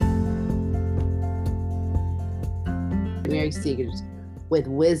Mary Seegers with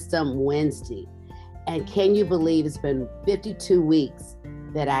Wisdom Wednesday. And can you believe it's been 52 weeks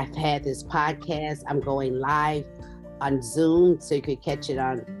that I've had this podcast? I'm going live on Zoom, so you could catch it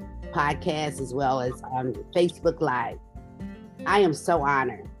on podcast as well as on Facebook Live. I am so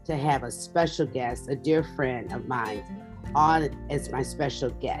honored to have a special guest, a dear friend of mine, on as my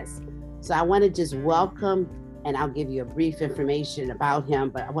special guest. So I want to just welcome, and I'll give you a brief information about him,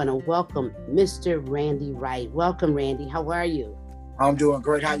 but I want to welcome Mr. Randy Wright. Welcome, Randy. How are you? I'm doing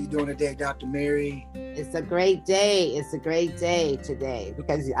great. How you doing today, Dr. Mary? It's a great day. It's a great day today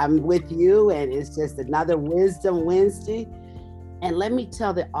because I'm with you, and it's just another Wisdom Wednesday. And let me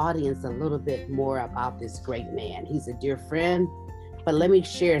tell the audience a little bit more about this great man. He's a dear friend, but let me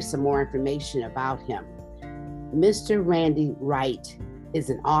share some more information about him. Mr. Randy Wright is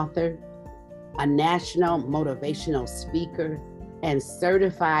an author, a national motivational speaker, and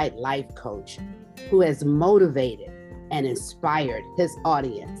certified life coach who has motivated and inspired his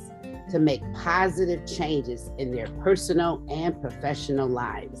audience to make positive changes in their personal and professional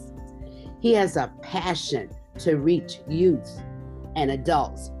lives. He has a passion to reach youth and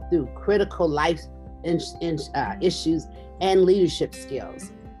adults through critical life issues and leadership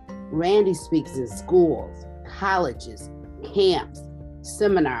skills. Randy speaks in schools, colleges, camps,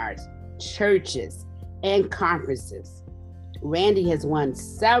 seminars, churches, and conferences. Randy has won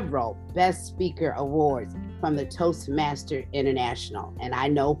several Best Speaker awards from the Toastmaster International, and I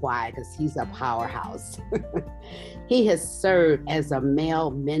know why, because he's a powerhouse. He has served as a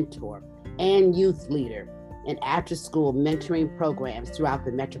male mentor and youth leader in after-school mentoring programs throughout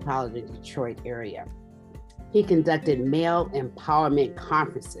the metropolitan Detroit area. He conducted male empowerment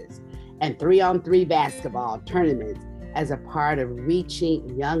conferences and 3-on-3 basketball tournaments as a part of reaching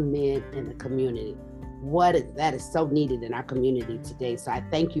young men in the community. That is so needed in our community today. So I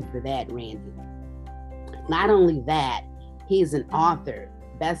thank you for that, Randy. Not only that, he is an author,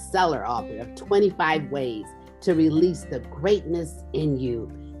 bestseller author of 25 Ways to Release the Greatness in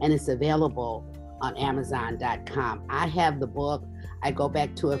You, and it's available on Amazon.com. I have the book. I go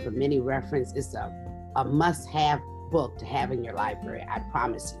back to it for many reference. It's a must-have book to have in your library. I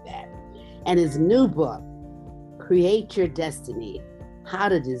promise you that. And his new book, Create Your Destiny, How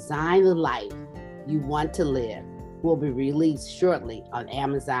to Design the Life You Want to Live, will be released shortly on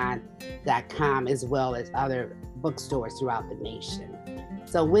Amazon.com as well as other bookstores throughout the nation.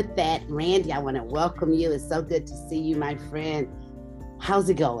 So with that, Randy, I want to welcome you. It's so good to see you, my friend. How's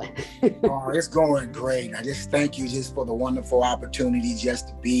it going? Oh, it's going great. I just thank you just for the wonderful opportunity just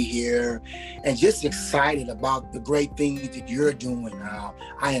to be here and just excited about the great things that you're doing.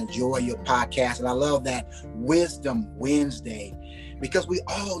 I enjoy your podcast, and I love that Wisdom Wednesday because we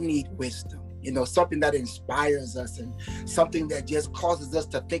all need wisdom. You know, something that inspires us and something that just causes us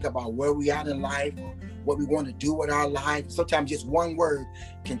to think about where we are in life, or what we want to do with our life. Sometimes just one word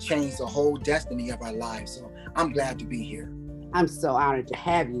can change the whole destiny of our lives. So I'm glad to be here. I'm so honored to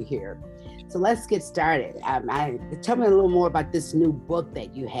have you here. So let's get started. Tell me a little more about this new book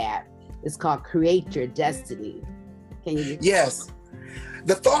that you have. It's called Create Your Destiny. Can you? Yes.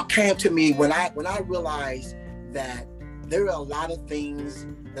 The thought came to me when I realized that there are a lot of things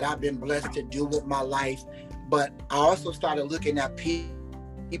that I've been blessed to do with my life, but I also started looking at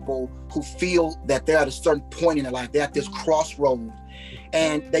people who feel that they're at a certain point in their life. They're at this crossroad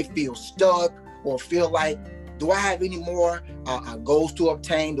and they feel stuck or feel like, do I have any more goals to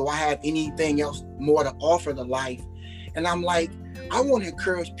obtain? Do I have anything else more to offer the life? And I'm like, I want to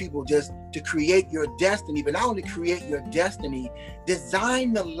encourage people just to create your destiny, but not only create your destiny,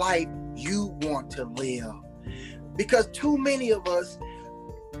 design the life you want to live. Because too many of us,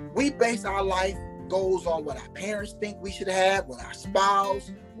 we base our life goals on what our parents think we should have, what our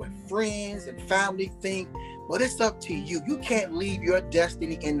spouse, what friends and family think. But it's up to you. You can't leave your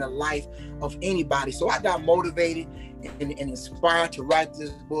destiny in the life of anybody. So I got motivated and inspired to write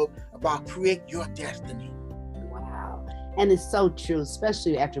this book about create your destiny. Wow. And it's so true,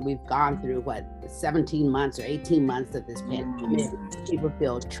 especially after we've gone through 17 months or 18 months of this pandemic. People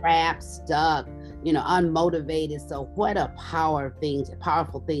feel trapped, stuck, unmotivated. So what a powerful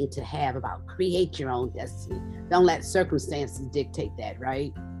thing to have about create your own destiny. Don't let circumstances dictate that,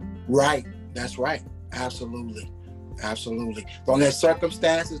 right? Right. That's right. Absolutely. Absolutely. Don't let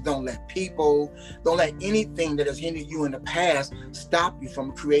circumstances, don't let people, don't let anything that has hindered you in the past stop you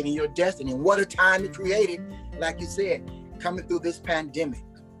from creating your destiny. And what a time to create it, like you said, coming through this pandemic.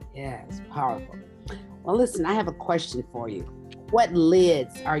 Yeah, it's powerful. Well, listen, I have a question for you. What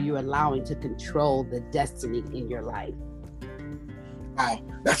lids are you allowing to control the destiny in your life? Wow,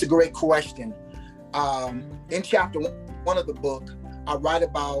 that's a great question. In chapter 1 of the book, I write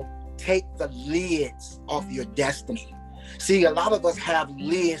about take the lids off your destiny. See, a lot of us have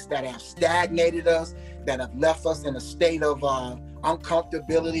lids that have stagnated us, that have left us in a state of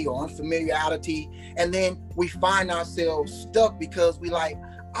uncomfortability or unfamiliarity. And then we find ourselves stuck because we like,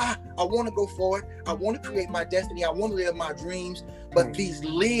 I want to go forward. I want to create my destiny. I want to live my dreams. But these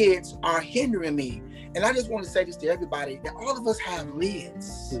lids are hindering me. And I just want to say this to everybody, that all of us have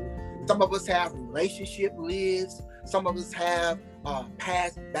lids. Some of us have relationship lids. Some of us have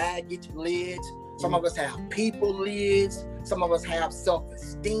past baggage lids. Some of us have people lids. Some of us have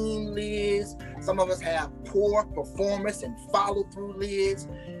self-esteem lids. Some of us have poor performance and follow-through lids.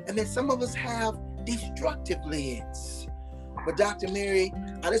 And then some of us have destructive lids. But Dr. Mary,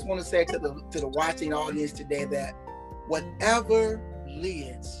 I just want to say to the watching audience today that whatever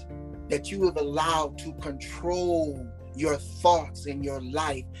lids that you have allowed to control your thoughts in your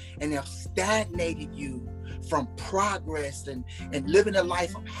life and have stagnated you from progress and living a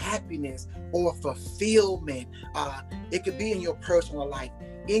life of happiness or fulfillment. It could be in your personal life,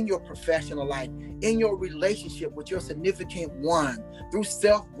 in your professional life, in your relationship with your significant one, through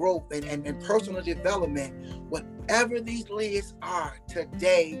self-growth and personal development. Whatever these lids are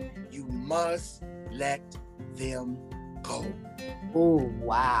today, you must let them go. Oh,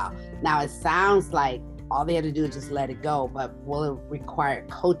 wow. Now it sounds like all they have to do is just let it go, but will it require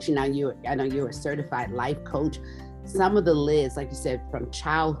coaching? I know you're a certified life coach. Some of the lids, like you said, from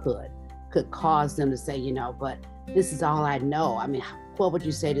childhood could cause them to say, but this is all I know. I mean, what would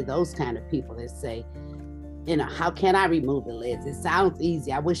you say to those kind of people that say, how can I remove the lids? It sounds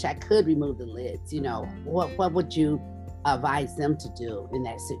easy. I wish I could remove the lids. What would you advise them to do in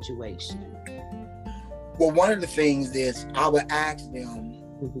that situation? Well, one of the things is I would ask them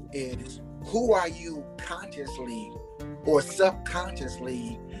is, who are you consciously or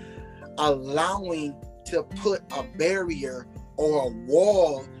subconsciously allowing to put a barrier or a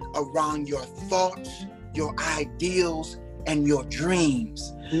wall around your thoughts, your ideals, and your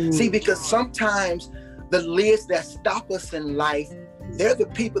dreams? See, because sometimes the lids that stop us in life, they're the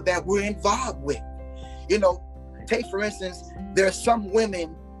people that we're involved with. Take for instance, there are some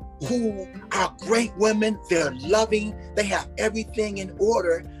women who are great women, they're loving, they have everything in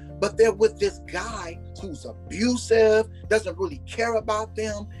order, but they're with this guy who's abusive, doesn't really care about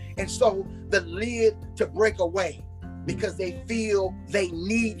them. And so the lid to break away because they feel they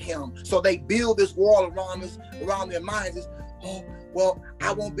need him. So they build this wall around their minds is, oh, well,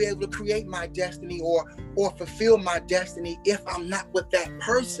 I won't be able to create my destiny or fulfill my destiny if I'm not with that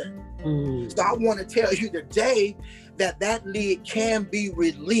person. So I want to tell you today that lid can be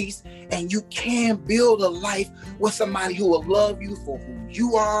released and you can build a life with somebody who will love you for who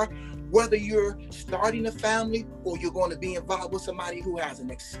you are, whether you're starting a family or you're going to be involved with somebody who has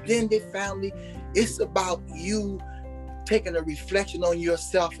an extended family. It's about you taking a reflection on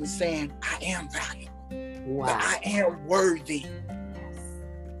yourself and saying, I am valuable. Wow. I am worthy.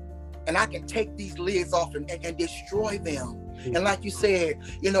 And I can take these lids off and destroy them. And like you said,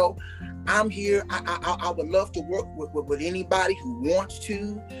 I'm here. I would love to work with anybody who wants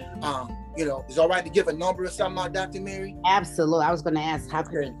to. It's all right to give a number or something, Dr. Mary? Absolutely. I was going to ask, how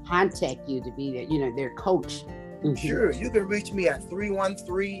can they contact you to be their coach? Sure. You can reach me at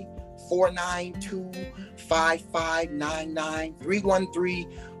 313-492-5599,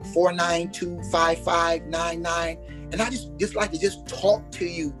 313-492-5599. And I just like to just talk to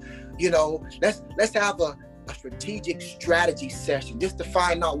you. Let's have a strategic strategy session just to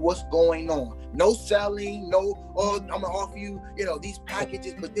find out what's going on. No selling, I'm gonna offer you, these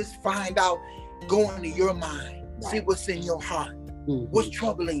packages, but just find out, go into your mind, see what's in your heart, what's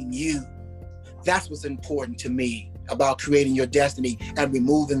troubling you. That's what's important to me about creating your destiny and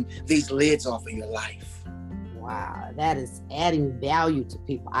removing these lids off of your life. Wow, that is adding value to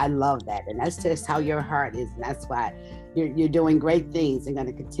people. I love that. And that's just how your heart is. And that's why you're doing great things and going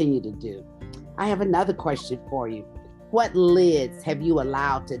to continue to do. I have another question for you. What lids have you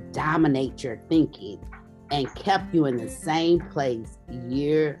allowed to dominate your thinking and kept you in the same place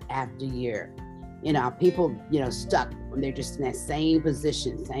year after year? People, stuck when they're just in that same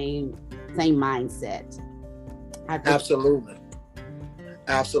position, same mindset. Absolutely.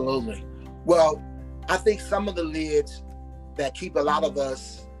 Well, I think some of the lids that keep a lot of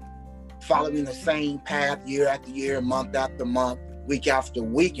us following the same path year after year, month after month, week after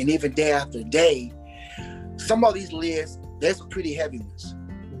week, and even day after day, some of these lids, there's some pretty heavy ones.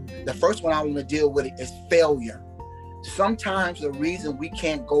 The first one I want to deal with is failure. Sometimes the reason we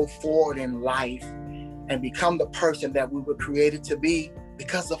can't go forward in life and become the person that we were created to be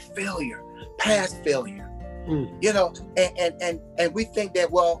because of failure, past failure. And we think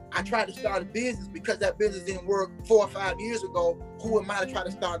that, well, I tried to start a business because that business didn't work 4 or 5 years ago. Who am I to try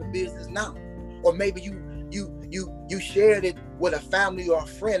to start a business now? Or maybe you you shared it with a family or a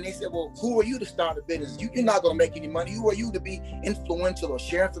friend. They said, well, who are you to start a business? You're not going to make any money. Who are you to be influential or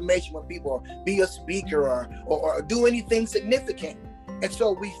share information with people or be a speaker or do anything significant? And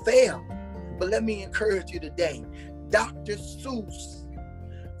so we fail. But let me encourage you today. Dr. Seuss'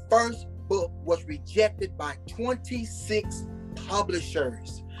 first book was rejected by 26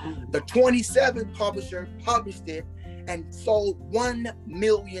 publishers. The 27th publisher published it and sold 1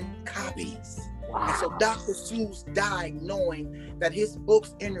 million copies. Wow. And so Dr. Seuss died knowing that his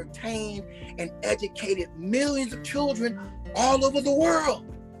books entertained and educated millions of children all over the world.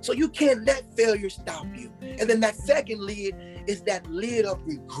 So you can't let failure stop you. And then that second lid is that lid of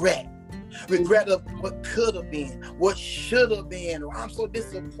regret. Regret of what could have been, what should have been, or I'm so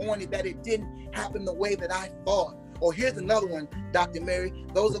disappointed that it didn't happen the way that I thought. Or here's another one, Dr. Mary.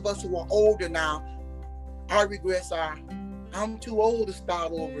 Those of us who are older now, our regrets are, I'm too old to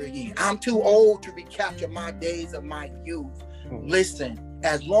start over again. I'm too old to recapture my days of my youth. Listen,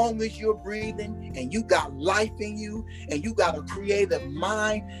 as long as you're breathing and you got life in you and you got a creative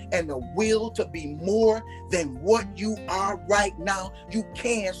mind and the will to be more than what you are right now, you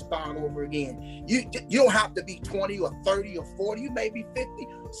can start over again. You don't have to be 20 or 30 or 40. You may be 50,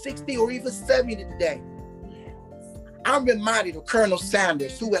 60, or even 70 today. I'm reminded of Colonel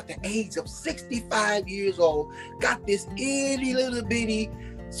Sanders, who at the age of 65 years old got this itty little bitty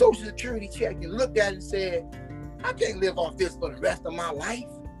Social Security check and looked at it and said, I can't live off this for the rest of my life.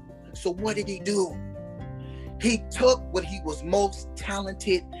 So what did he do? He took what he was most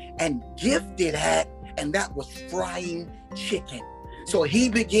talented and gifted at, and that was frying chicken. So he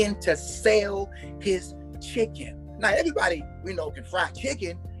began to sell his chicken. Now, everybody we know can fry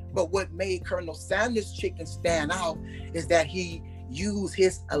chicken, but what made Colonel Sanders' chicken stand out is that he used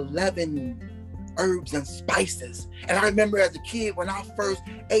his 11 herbs and spices. And I remember as a kid, when I first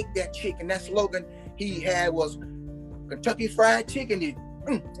ate that chicken, that slogan he had was Kentucky Fried Chicken is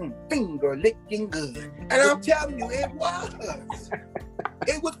finger licking good. And I'm telling you, it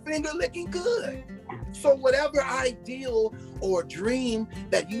was finger licking good. So whatever ideal or dream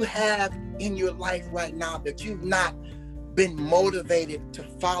that you have in your life right now that you've not been motivated to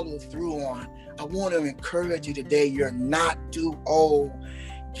follow through on, I want to encourage you today. You're not too old.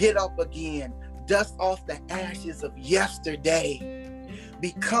 Get up again. Dust off the ashes of yesterday.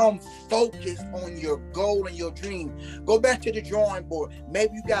 Become focused on your goal and your dream. Go back to the drawing board.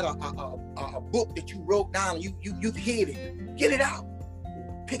 Maybe you got a book that you wrote down and you've hid it. Get it out.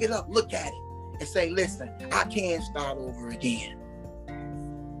 Pick it up. Look at it and say, listen, I can start over again.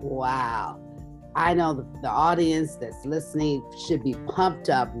 Wow. I know the audience that's listening should be pumped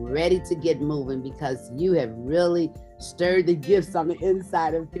up, ready to get moving, because you have really stirred the gifts on the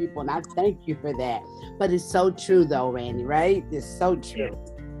inside of people. And I thank you for that. But it's so true though, Randy, right? It's so true.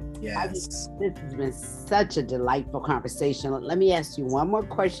 Yes. This has been such a delightful conversation. Let me ask you one more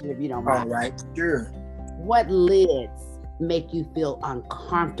question, if you don't mind. All right, sure. What lids make you feel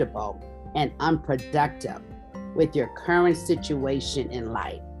uncomfortable and unproductive with your current situation in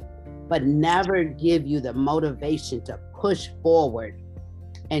life, but never give you the motivation to push forward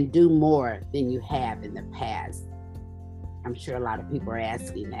and do more than you have in the past? I'm sure a lot of people are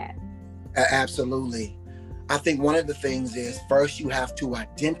asking that. Absolutely. I think one of the things is, first you have to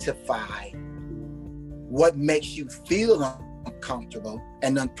identify what makes you feel uncomfortable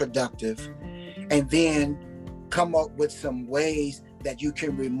and unproductive, and then come up with some ways that you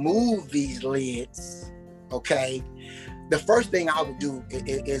can remove these lids. Okay. The first thing I would do is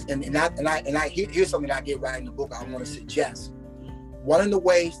here's something that I get right in the book I want to suggest. One of the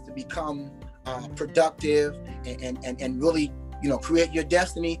ways to become productive and really, create your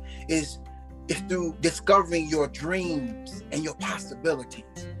destiny is through discovering your dreams and your possibilities.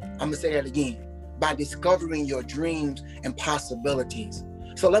 I'm gonna say that again, by discovering your dreams and possibilities.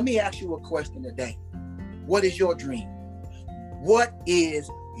 So let me ask you a question today. What is your dream? What is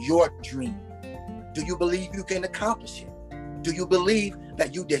your dream? Do you believe you can accomplish it? Do you believe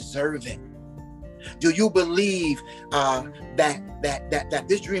that you deserve it? Do you believe that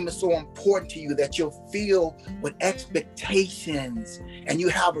this dream is so important to you that you'll feel with expectations and you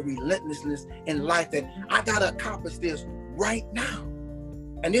have a relentlessness in life that I gotta accomplish this right now?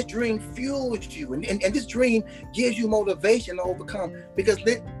 And this dream fuels you, and this dream gives you motivation to overcome. Because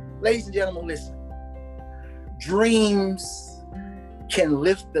ladies and gentlemen, listen, dreams can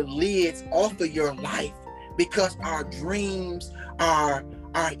lift the lids off of your life, because our dreams are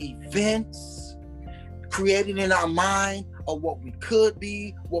events created in our mind of what we could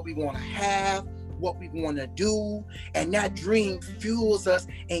be, what we want to have, what we want to do. And that dream fuels us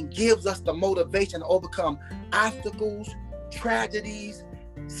and gives us the motivation to overcome obstacles, tragedies,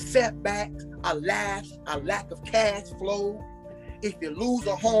 setbacks, a lack of cash flow, if you lose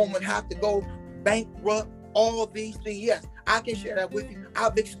a home and have to go bankrupt, all these things, yes, I can share that with you.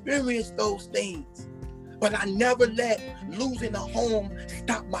 I've experienced those things, but I never let losing a home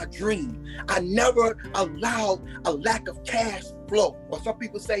stop my dream. I never allowed a lack of cash flow, or some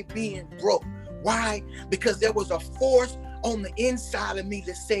people say being broke. Why? Because there was a force on the inside of me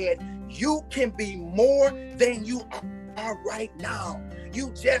that said, you can be more than you are right now.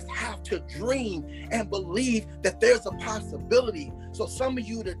 You just have to dream and believe that there's a possibility. So some of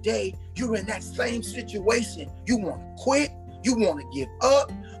you today, you're in that same situation. You want to quit. You want to give up.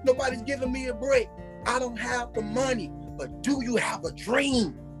 Nobody's giving me a break. I don't have the money, but do you have a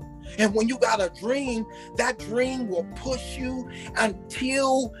dream? And when you got a dream, that dream will push you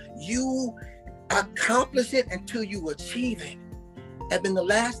until you accomplish it, until you achieve it. And then the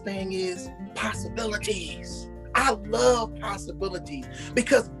last thing is possibilities. I love possibilities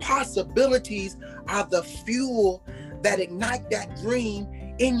because possibilities are the fuel that ignite that dream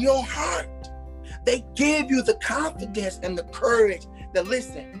in your heart. They give you the confidence and the courage that,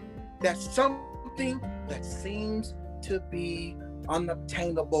 listen, that something that seems to be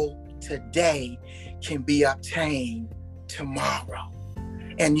unobtainable today can be obtained tomorrow.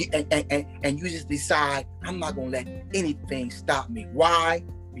 And you just decide, I'm not going to let anything stop me. Why?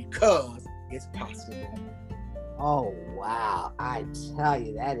 Because it's possible. Oh, wow. I tell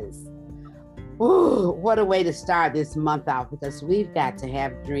you, that is, ooh, what a way to start this month out, because we've got to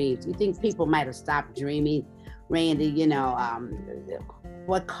have dreams. You think people might have stopped dreaming, Randy? You know,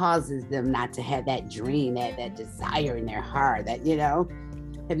 what causes them not to have that dream, that desire in their heart, that, you know?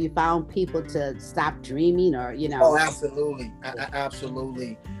 Have you found people to stop dreaming, or, you know? Oh, absolutely.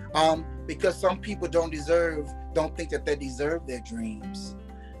 Absolutely. Because some people don't think that they deserve their dreams.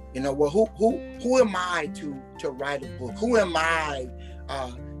 You know, well, who am I to write a book? Who am I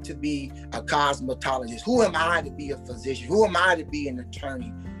to be a cosmetologist? Who am I to be a physician? Who am I to be an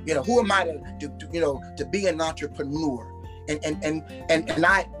attorney? You know, who am I to be an entrepreneur? And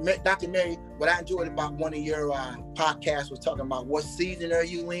I, Dr. Mary, what I enjoyed about one of your podcasts was talking about what season are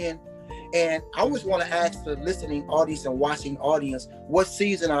you in? And I always want to ask the listening audience and watching audience, what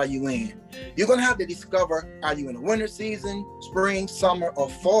season are you in? You're going to have to discover, are you in the winter season, spring, summer, or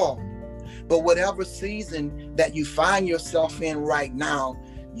fall? But whatever season that you find yourself in right now,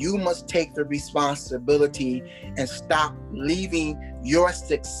 you must take the responsibility and stop leaving your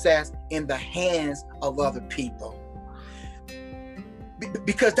success in the hands of other people.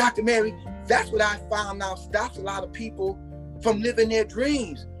 Because, Dr. Mary, that's what I found out stops a lot of people from living their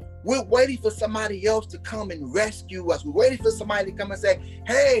dreams. We're waiting for somebody else to come and rescue us. We're waiting for somebody to come and say,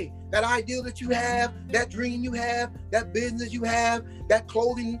 hey, that ideal that you have, that dream you have, that business you have, that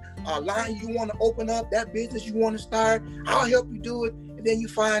clothing line you want to open up, that business you want to start, I'll help you do it. And then you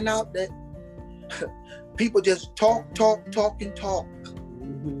find out that people just talk.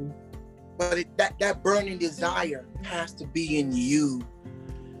 Mm-hmm. But that burning desire has to be in you,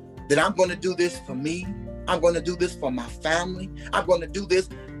 that I'm going to do this for me. I'm going to do this for my family. I'm going to do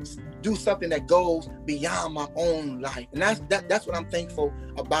something that goes beyond my own life. And that's what I'm thankful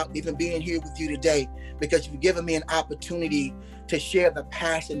about, even being here with you today, because you've given me an opportunity to share the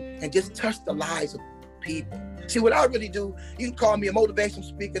passion and just touch the lives of people. See, what I really do, you can call me a motivational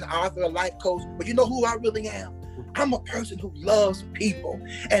speaker, an author, a life coach, but you know who I really am? I'm a person who loves people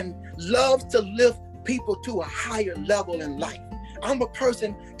and loves to lift people to a higher level in life. I'm a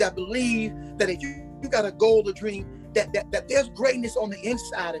person that believes that if you got a goal or dream, that there's greatness on the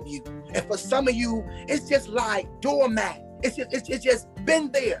inside of you. And for some of you, it's just like doormat. It's just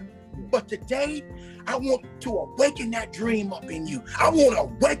been there. But today, I want to awaken that dream up in you. I want to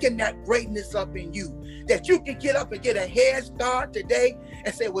awaken that greatness up in you, that you can get up and get a head start today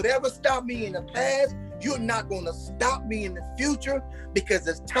and say, whatever stopped me in the past, you're not going to stop me in the future, because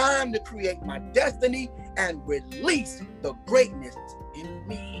it's time to create my destiny and release the greatness in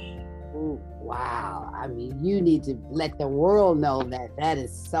me. Ooh, wow. I mean, you need to let the world know that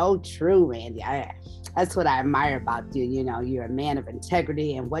is so true, Randy. That's what I admire about you. You know, you're a man of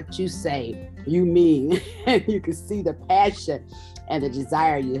integrity, and what you say, you mean. And you can see the passion and the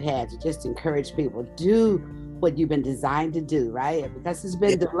desire you have to just encourage people, do what you've been designed to do, right? Because it's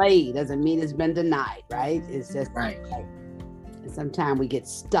been delayed doesn't mean it's been denied, right? It's just right. And sometimes we get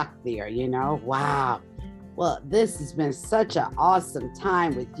stuck there, you know? Wow. Well, this has been such an awesome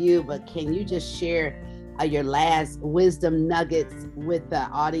time with you, but can you just share your last wisdom nuggets with the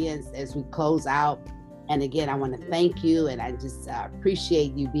audience as we close out? And again, I want to thank you, and I just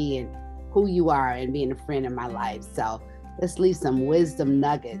appreciate you being who you are and being a friend in my life. So let's leave some wisdom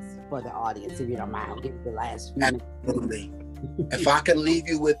nuggets for the audience, if you don't mind. I'll give you the last few minutes. Absolutely. If I can leave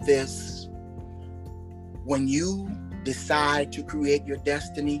you with this, when you decide to create your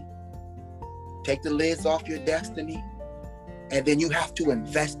destiny, take the lids off your destiny, and then you have to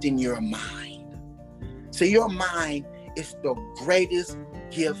invest in your mind. So your mind is the greatest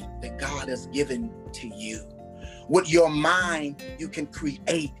gift that God has given to you. With your mind, you can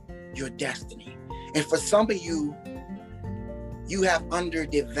create your destiny. And for some of you, you have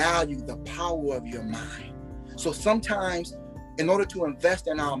undervalued the power of your mind. So sometimes, in order to invest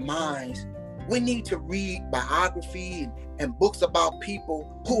in our minds, we need to read biography and books about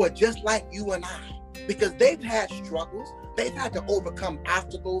people who are just like you and I, because they've had struggles, they've had to overcome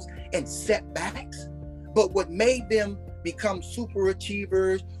obstacles and setbacks. But what made them become super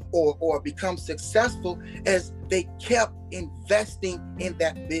achievers or become successful is they kept investing in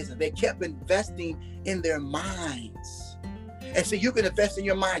that business. They kept investing in their minds. And so you can invest in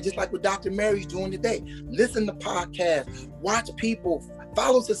your mind, just like what Dr. Mary's doing today. Listen to podcasts, watch people,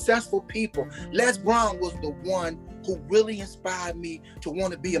 follow successful people. Les Brown was the one who really inspired me to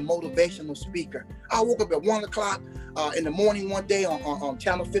want to be a motivational speaker. I woke up at 1 o'clock in the morning one day on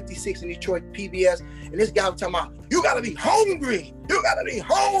Channel 56 in Detroit, PBS, and this guy was talking about, you got to be hungry. You got to be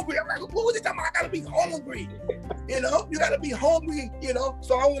hungry. I'm like, what was he talking about? I got to be hungry. You know, you got to be hungry, you know.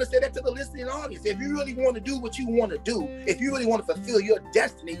 So I want to say that to the listening audience. If you really want to do what you want to do, if you really want to fulfill your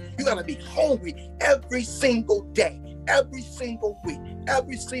destiny, you got to be hungry every single day, every single week,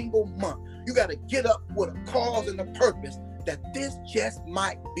 every single month. You got to get up with a cause and a purpose that this just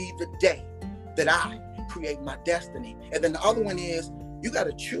might be the day that I create my destiny. And then the other one is you got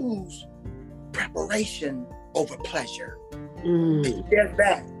to choose preparation over pleasure. It's just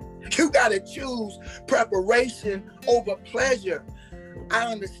that. You got to choose preparation over pleasure. I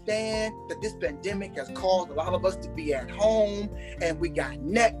understand that this pandemic has caused a lot of us to be at home, and we got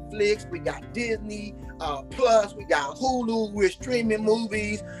Netflix, we got Disney Plus, we got Hulu, we're streaming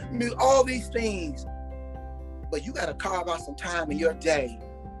movies, all these things. But you got to carve out some time in your day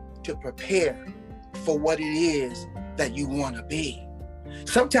to prepare for what it is that you want to be.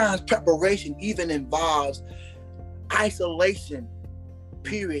 Sometimes preparation even involves isolation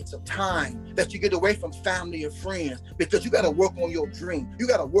periods of time that you get away from family and friends, because you got to work on your dream. You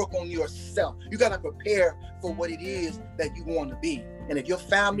got to work on yourself. You got to prepare for what it is that you want to be. And if your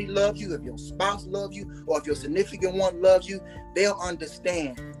family loves you, if your spouse loves you, or if your significant one loves you, they'll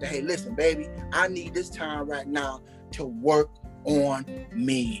understand that, hey, listen, baby, I need this time right now to work on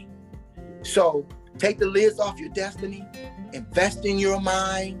me. So take the lids off your destiny, invest in your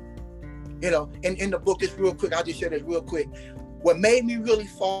mind. You know, in the book, just real quick, I'll just share this real quick. What made me really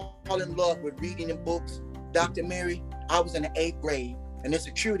fall in love with reading and books, Dr. Mary, I was in the 8th grade, and a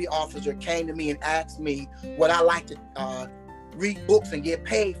security officer came to me and asked me what I like to read books and get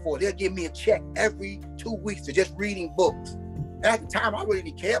paid for. They'll give me a check every 2 weeks for just reading books. And at the time, I really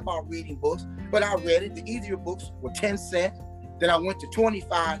didn't care about reading books, but I read it. The easier books were 10 cents. Then I went to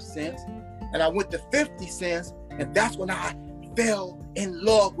 25 cents, and I went to 50 cents. And that's when I fell in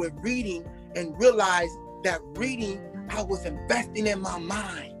love with reading and realized that reading, I was investing in my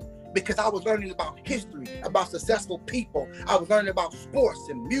mind, because I was learning about history, about successful people. I was learning about sports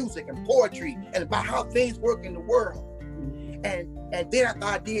and music and poetry and about how things work in the world. And then after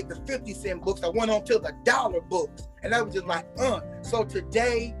I did the 50-cent books, I went on to the dollar books. And I was just like, So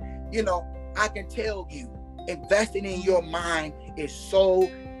today, you know, I can tell you, investing in your mind is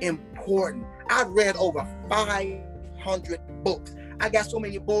so important. I've read over 500 books. I got so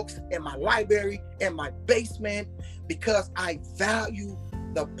many books in my library, in my basement, because I value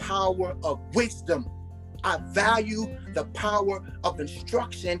the power of wisdom. I value the power of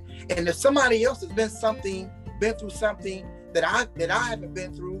instruction. And if somebody else has been through something that I haven't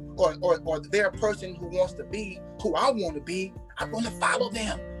been through, or they're a person who wants to be who I want to be, I'm going to follow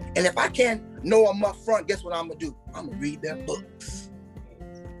them. And if I can't know them up front, guess what I'm going to do? I'm going to read their books.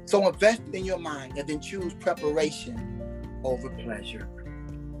 So invest in your mind and then choose preparation over pleasure.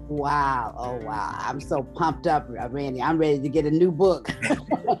 Wow. Oh, wow. I'm so pumped up, Randy. I'm ready to get a new book.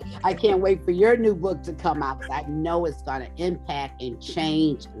 I can't wait for your new book to come out, because I know it's going to impact and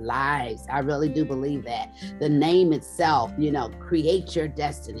change lives. I really do believe that. The name itself, you know, create your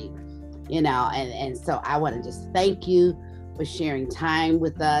destiny, you know, and so I want to just thank you for sharing time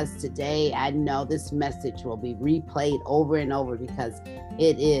with us today. I know this message will be replayed over and over, because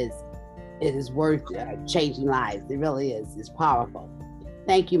it is worth changing lives. It really is. It's powerful.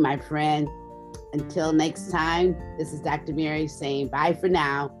 Thank you, my friend. Until next time, this is Dr. Mary saying bye for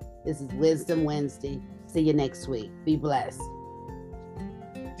now. This is Wisdom Wednesday. See you next week. Be blessed.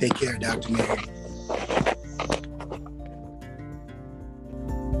 Take care, Dr. Mary.